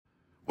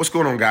What's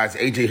going on, guys?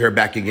 AJ here,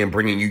 back again,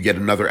 bringing you yet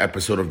another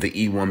episode of the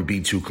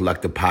E1B2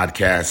 Collective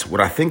Podcast.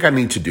 What I think I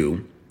need to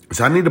do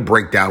is I need to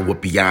break down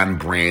what Beyond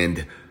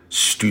Brand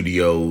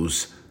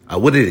Studios,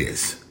 what it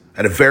is,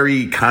 at a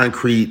very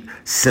concrete,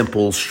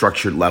 simple,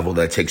 structured level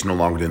that takes no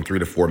longer than 3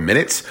 to 4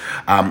 minutes.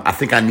 I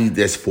think I need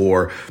this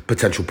for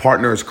potential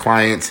partners,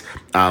 clients,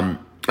 and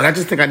I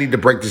just think I need to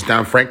break this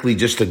down, frankly,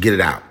 just to get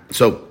it out.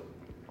 So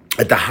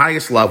at the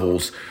highest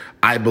levels,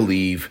 I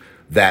believe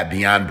that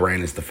Beyond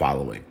Brand is the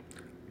following.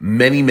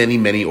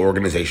 Many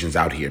organizations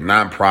out here,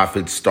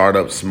 nonprofits,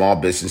 startups, small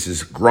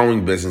businesses,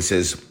 growing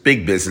businesses,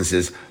 big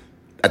businesses.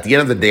 At the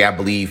end of the day, I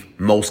believe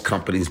most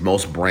companies,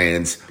 most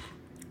brands,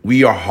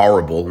 we are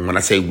horrible. And when I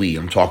say we,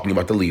 I'm talking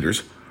about the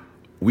leaders.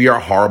 We are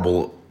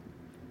horrible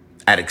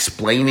at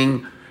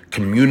explaining,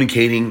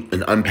 communicating,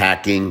 and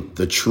unpacking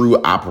the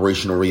true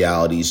operational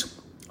realities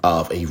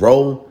of a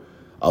role,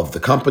 of the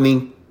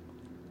company,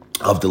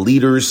 of the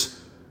leaders,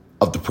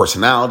 of the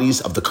personalities,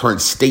 of the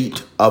current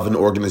state of an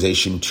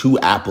organization to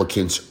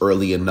applicants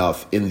early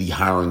enough in the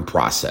hiring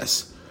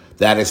process.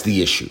 That is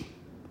the issue.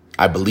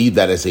 I believe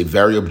that is a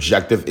very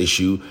objective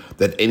issue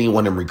that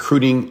anyone in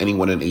recruiting,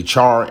 anyone in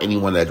HR,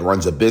 anyone that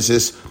runs a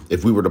business,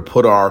 if we were to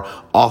put our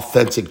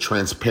authentic,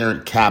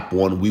 transparent cap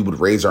on, we would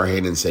raise our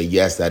hand and say,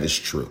 yes, that is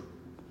true.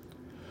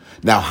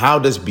 Now, how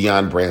does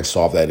Beyond Brand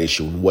solve that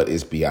issue, and what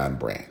is Beyond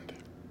Brand?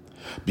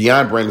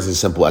 Beyond Brand is a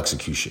simple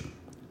execution.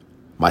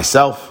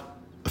 Myself,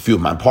 a few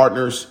of my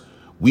partners,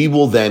 we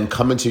will then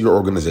come into your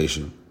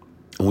organization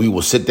and we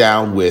will sit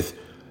down with,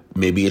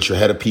 maybe it's your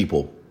head of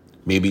people,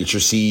 maybe it's your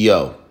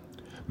CEO,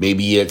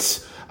 maybe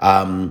it's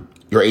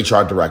your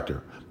HR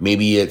director,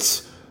 maybe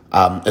it's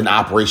an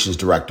operations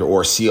director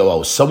or a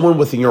COO, someone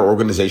within your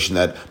organization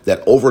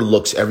that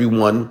overlooks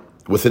everyone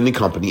within the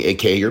company,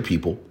 aka your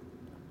people.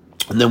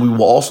 And then we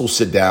will also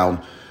sit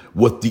down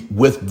with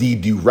the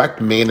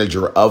direct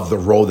manager of the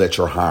role that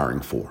you're hiring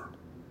for.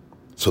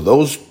 So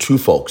those two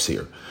folks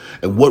here.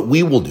 And what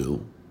we will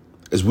do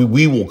is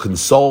we will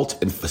consult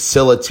and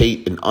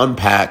facilitate and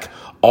unpack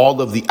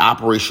all of the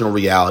operational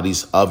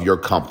realities of your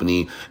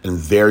company in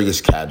various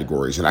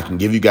categories. And I can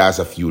give you guys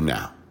a few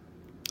now.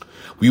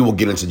 We will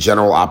get into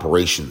general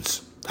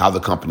operations, how the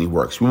company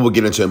works. We will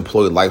get into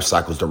employee life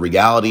cycles, the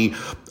reality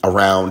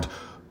around,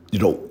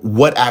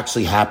 what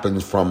actually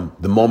happens from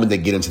the moment they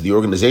get into the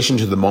organization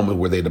to the moment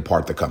where they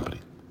depart the company.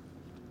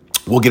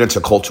 We'll get into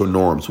cultural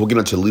norms. We'll get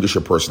into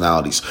leadership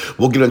personalities.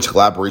 We'll get into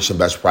collaboration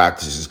best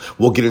practices.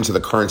 We'll get into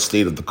the current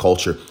state of the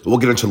culture. We'll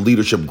get into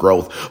leadership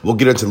growth. We'll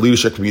get into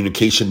leadership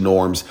communication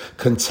norms,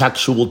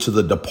 contextual to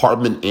the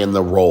department and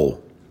the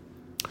role.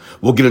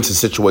 We'll get into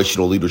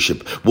situational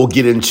leadership. We'll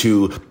get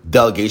into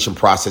delegation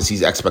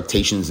processes,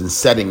 expectations, and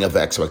setting of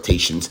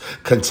expectations,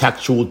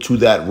 contextual to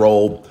that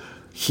role,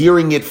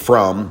 hearing it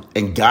from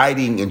and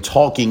guiding and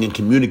talking and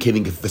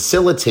communicating and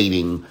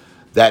facilitating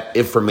that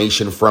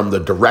information from the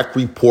direct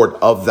report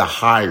of the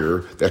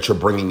hire that you're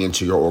bringing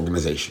into your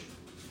organization.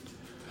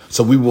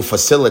 So we will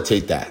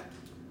facilitate that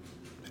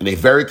in a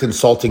very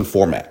consulting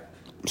format.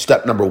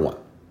 Step number one.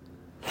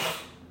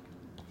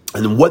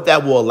 And then what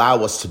that will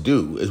allow us to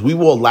do is we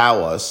will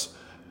allow us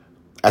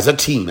as a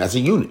team, as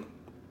a unit,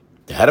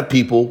 the head of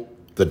people,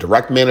 the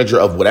direct manager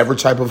of whatever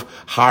type of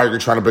hire you're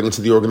trying to bring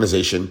into the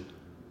organization,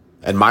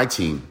 and my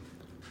team,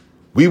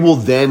 we will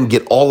then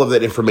get all of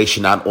that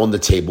information out on the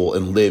table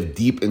and live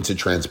deep into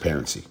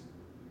transparency.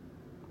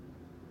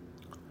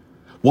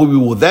 What we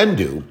will then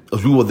do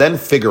is we will then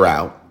figure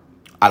out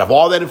of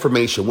all that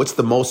information, what's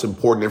the most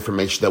important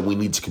information that we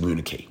need to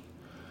communicate,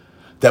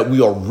 that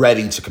we are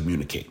ready to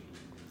communicate.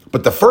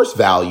 But the first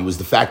value is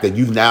the fact that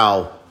you've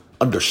now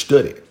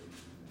understood it.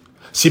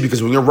 See,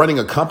 because when you're running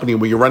a company,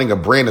 when you're running a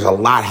brand, there's a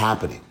lot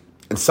happening.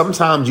 And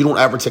sometimes you don't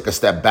ever take a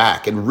step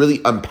back and really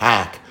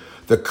unpack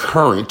the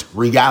current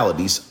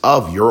realities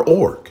of your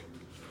org,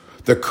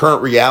 the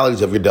current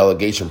realities of your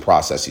delegation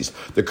processes,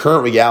 the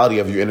current reality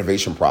of your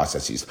innovation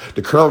processes,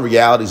 the current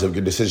realities of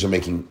your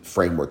decision-making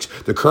frameworks,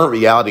 the current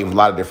reality of a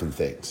lot of different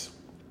things.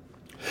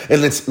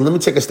 And let me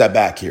take a step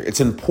back here.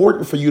 It's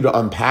important for you to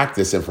unpack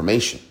this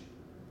information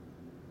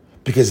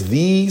because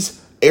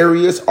these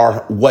areas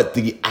are what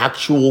the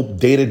actual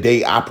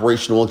day-to-day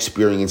operational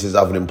experiences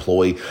of an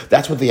employee,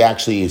 that's what they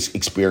actually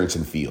experience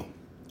and feel.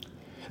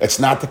 It's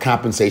not the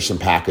compensation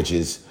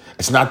packages.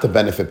 It's not the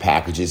benefit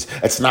packages.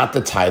 It's not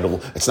the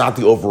title. It's not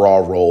the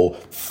overall role.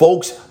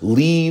 Folks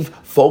leave.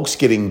 Folks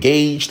get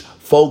engaged.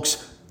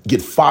 Folks get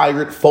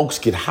fired. Folks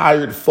get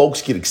hired.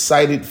 Folks get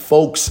excited.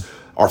 Folks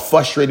are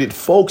frustrated.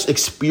 Folks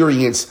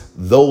experience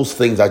those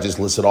things I just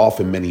listed off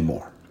and many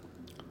more.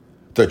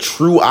 The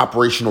true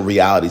operational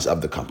realities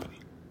of the company.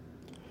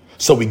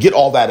 So we get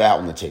all that out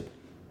on the table.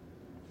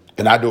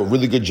 And I do a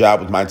really good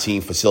job with my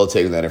team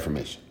facilitating that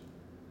information.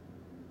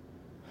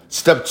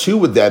 Step two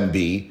would then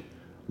be,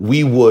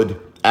 we would,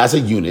 as a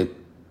unit,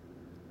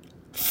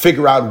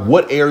 figure out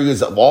what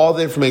areas of all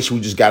the information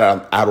we just got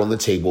out on the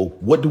table,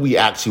 what do we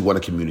actually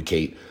want to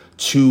communicate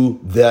to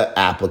the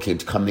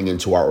applicant coming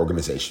into our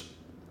organization.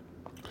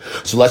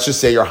 So let's just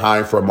say you're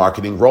hiring for a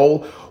marketing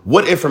role.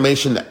 What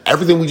information,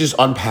 everything we just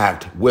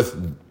unpacked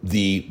with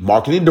the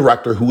marketing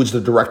director, who is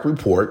the direct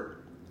report,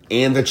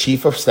 and the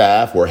chief of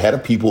staff or head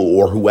of people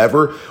or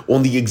whoever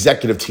on the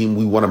executive team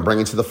we want to bring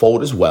into the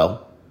fold as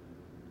well.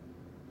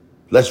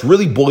 Let's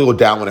really boil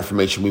down what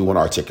information we want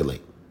to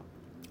articulate.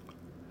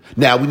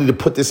 Now, we need to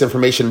put this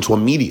information into a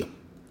medium.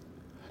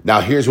 Now,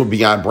 here's where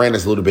Beyond Brand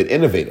is a little bit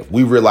innovative.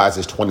 We realize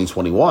it's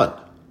 2021.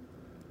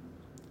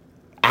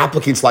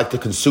 Applicants like to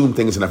consume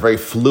things in a very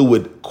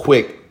fluid,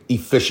 quick,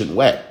 efficient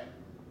way.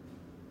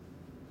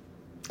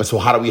 And so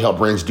how do we help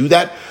brands do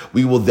that?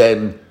 We will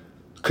then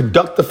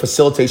conduct the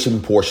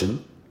facilitation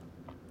portion.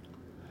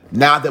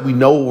 Now that we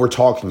know what we're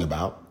talking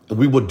about, and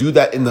we will do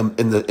that in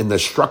the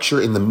structure,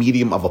 in the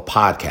medium of a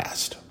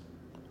podcast.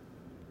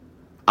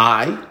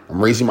 I'm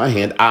raising my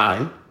hand,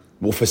 I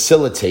will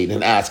facilitate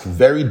and ask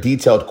very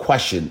detailed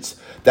questions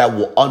that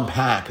will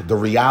unpack the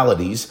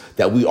realities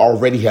that we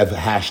already have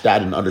hashed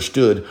out and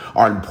understood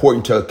are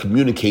important to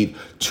communicate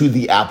to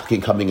the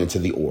applicant coming into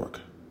the org.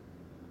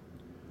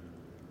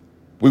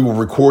 We will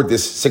record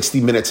this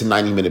 60-minute to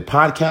 90-minute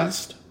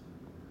podcast.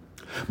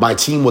 My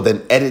team will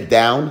then edit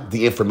down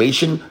the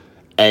information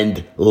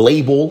and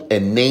label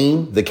and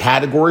name the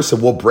categories. So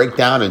we'll break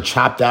down and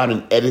chop down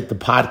and edit the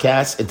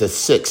podcast into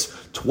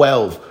 6,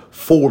 12,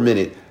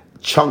 4-minute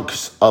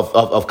chunks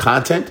of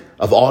content,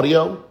 of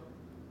audio,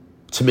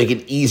 to make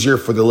it easier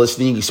for the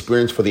listening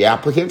experience for the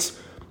applicants.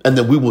 And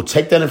then we will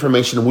take that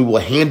information and we will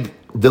hand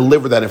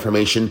deliver that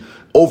information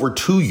over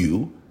to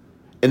you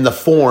in the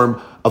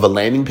form of a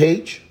landing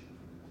page,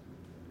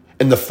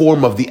 in the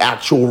form of the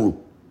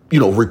actual,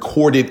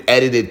 recorded,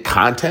 edited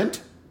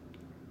content.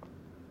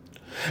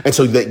 And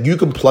so that you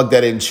can plug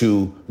that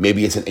into,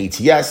 maybe it's an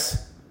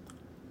ATS,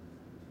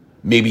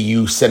 maybe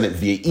you send it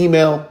via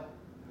email,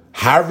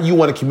 however you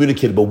want to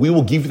communicate it, but we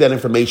will give you that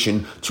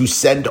information to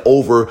send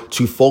over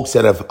to folks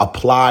that have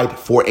applied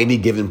for any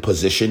given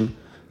position,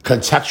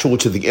 contextual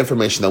to the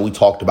information that we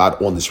talked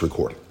about on this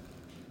recording.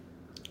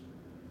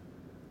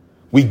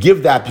 We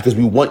give that because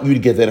we want you to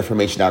get that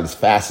information out as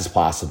fast as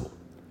possible.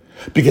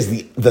 Because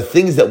the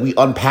things that we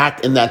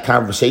unpacked in that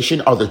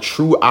conversation are the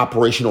true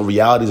operational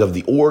realities of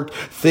the org,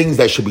 things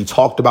that should be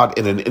talked about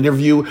in an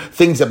interview,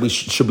 things that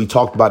should be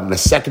talked about in a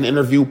second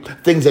interview,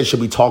 things that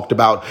should be talked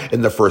about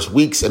in the first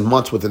weeks and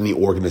months within the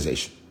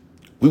organization.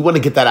 We want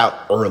to get that out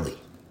early.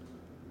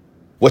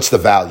 What's the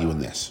value in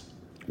this?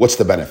 What's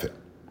the benefit?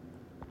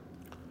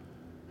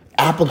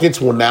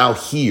 Applicants will now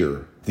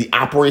hear the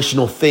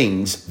operational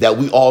things that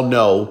we all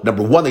know.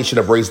 Number one, they should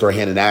have raised their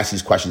hand and asked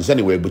these questions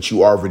anyway, but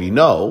you already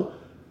know.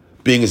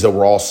 Being as though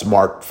we're all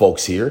smart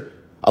folks here,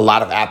 a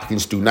lot of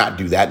applicants do not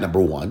do that,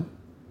 number one.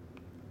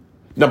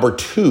 Number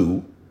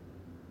two,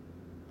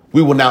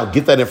 we will now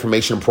get that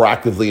information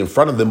proactively in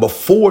front of them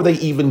before they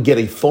even get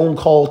a phone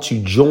call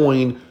to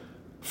join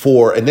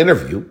for an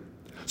interview.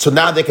 So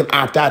now they can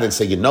opt out and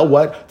say, you know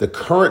what? The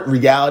current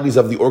realities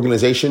of the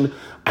organization,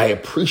 I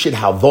appreciate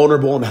how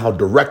vulnerable and how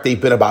direct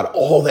they've been about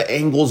all the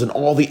angles and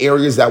all the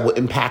areas that will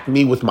impact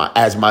me with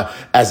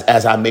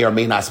as I may or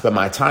may not spend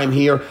my time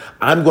here.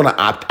 I'm going to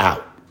opt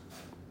out.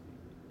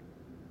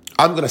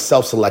 I'm going to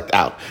self-select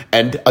out.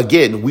 And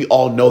again, we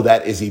all know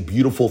that is a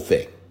beautiful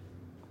thing.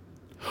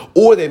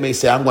 Or they may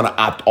say, I'm going to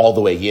opt all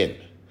the way in.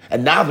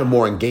 And now they're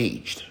more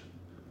engaged.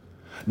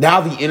 Now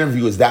the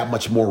interview is that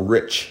much more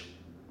rich.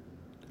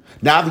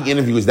 Now the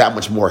interview is that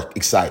much more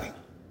exciting.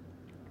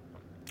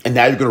 And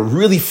now you're going to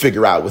really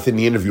figure out within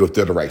the interview if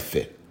they're the right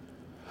fit.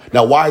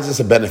 Now, why is this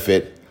a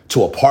benefit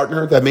to a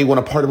partner that may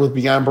want to partner with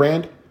Beyond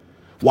Brand?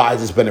 Why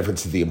is this benefit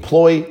to the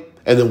employee?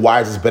 And then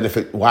why is this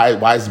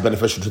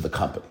beneficial to the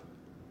company?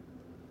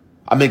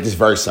 I make this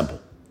very simple.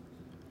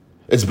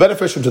 It's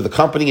beneficial to the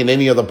company and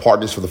any other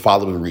partners for the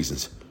following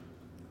reasons.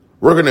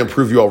 We're going to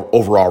improve your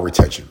overall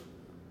retention.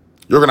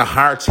 You're going to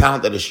hire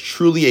talent that is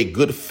truly a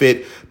good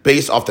fit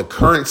based off the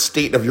current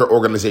state of your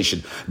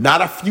organization,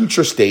 not a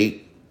future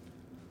state,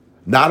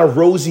 not a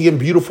rosy and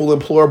beautiful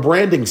employer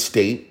branding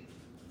state,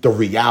 the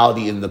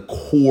reality in the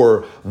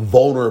core,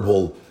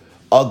 vulnerable,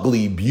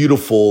 ugly,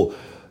 beautiful,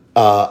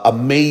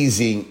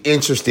 amazing,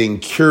 interesting,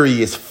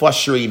 curious,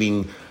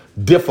 frustrating,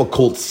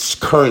 difficult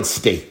current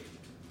state.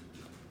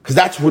 Because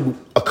that's what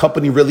a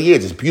company really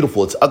is. It's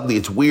beautiful, it's ugly,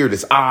 it's weird,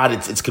 it's odd,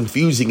 it's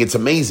confusing, it's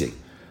amazing.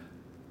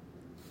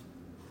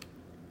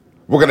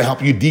 We're going to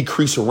help you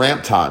decrease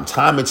ramp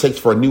time it takes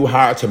for a new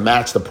hire to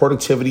match the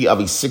productivity of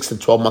a 6 to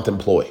 12-month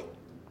employee.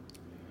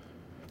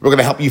 We're going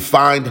to help you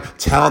find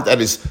talent that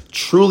is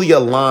truly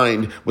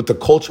aligned with the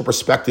cultural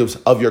perspectives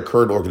of your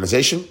current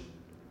organization.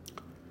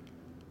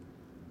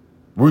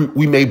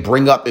 We may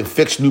bring up and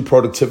fix new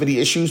productivity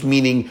issues,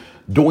 meaning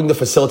during the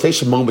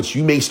facilitation moments,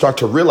 you may start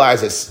to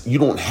realize that you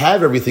don't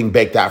have everything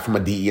baked out from a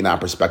DE&I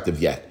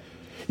perspective yet.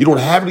 You don't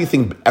have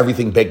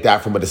everything baked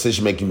out from a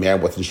decision-making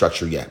bandwidth and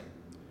structure yet.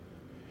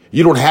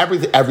 You don't have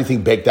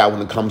everything baked out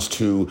when it comes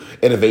to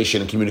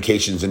innovation and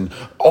communications and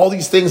all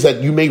these things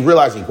that you may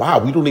realize, wow,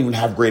 we don't even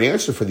have great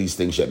answers for these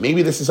things yet.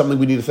 Maybe this is something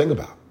we need to think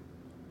about.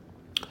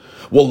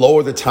 We'll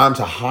lower the time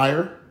to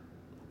hire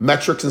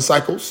metrics and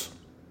cycles.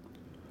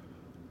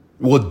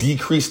 will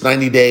decrease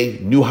 90-day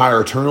new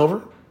hire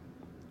turnover,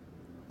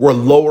 will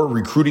lower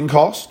recruiting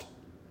cost.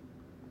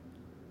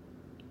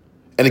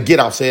 And again,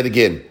 I'll say it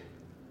again,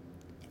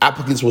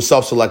 applicants will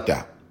self-select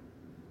out.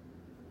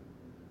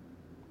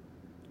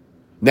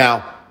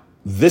 Now,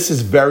 this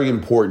is very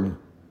important,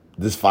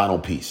 this final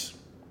piece,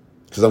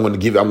 because I'm going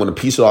to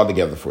piece it all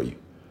together for you.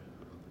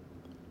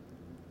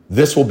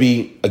 This will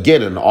be,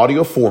 again, an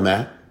audio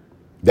format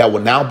that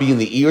will now be in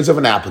the ears of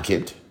an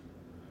applicant.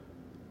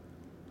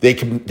 They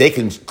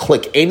can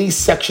click any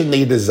section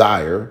they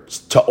desire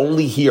to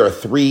only hear a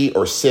 3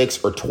 or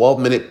 6 or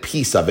 12-minute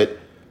piece of it.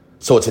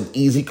 So it's an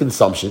easy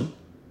consumption.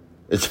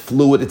 It's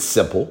fluid. It's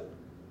simple.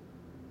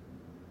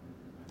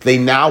 They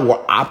now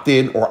will opt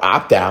in or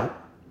opt out,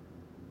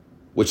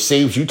 which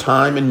saves you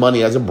time and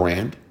money as a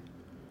brand.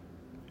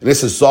 And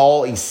this is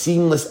all a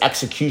seamless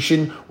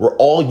execution where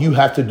all you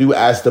have to do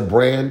as the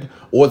brand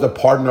or the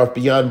partner of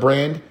Beyond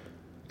Brand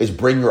is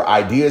bring your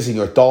ideas and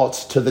your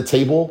thoughts to the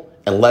table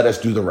and let us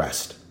do the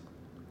rest.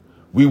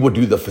 We will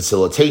do the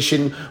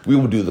facilitation. We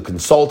will do the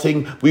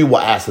consulting. We will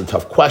ask the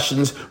tough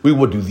questions. We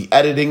will do the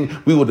editing.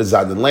 We will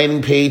design the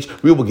landing page.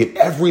 We will get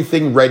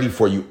everything ready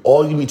for you.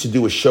 All you need to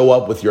do is show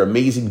up with your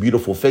amazing,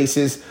 beautiful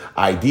faces,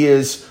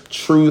 ideas,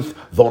 truth,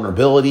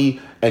 vulnerability,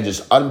 and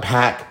just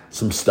unpack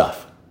some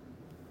stuff.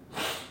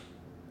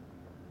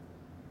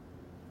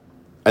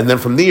 And then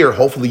from there,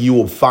 hopefully you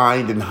will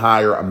find and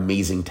hire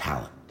amazing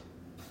talent.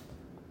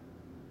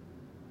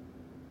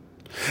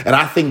 And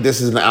I think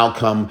this is an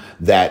outcome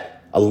that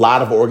a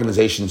lot of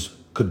organizations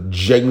could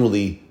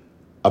genuinely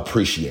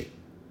appreciate.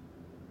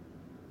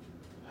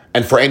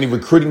 And for any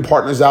recruiting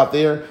partners out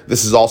there,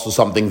 this is also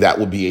something that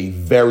will be a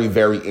very,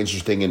 very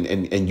interesting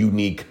and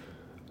unique,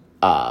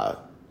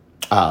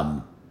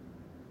 something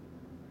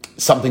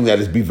that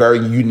is be very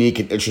unique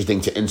and interesting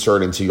to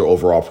insert into your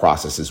overall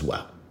process as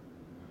well.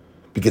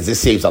 Because this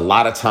saves a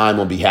lot of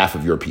time on behalf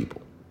of your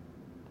people.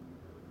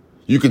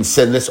 You can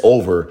send this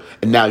over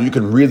and now you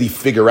can really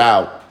figure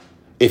out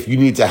if you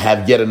need to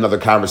have yet another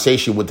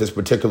conversation with this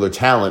particular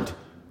talent.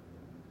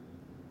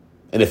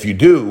 And if you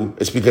do,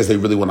 it's because they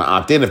really want to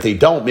opt in. If they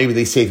don't, maybe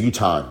they save you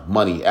time,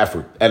 money,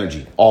 effort,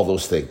 energy, all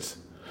those things.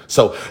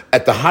 So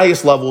at the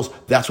highest levels,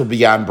 that's what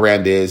Beyond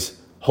Brand is.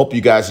 Hope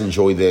you guys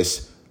enjoy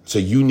this. It's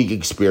a unique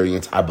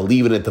experience. I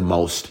believe in it the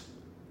most.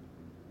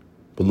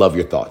 Would love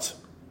your thoughts.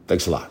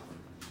 Thanks a lot.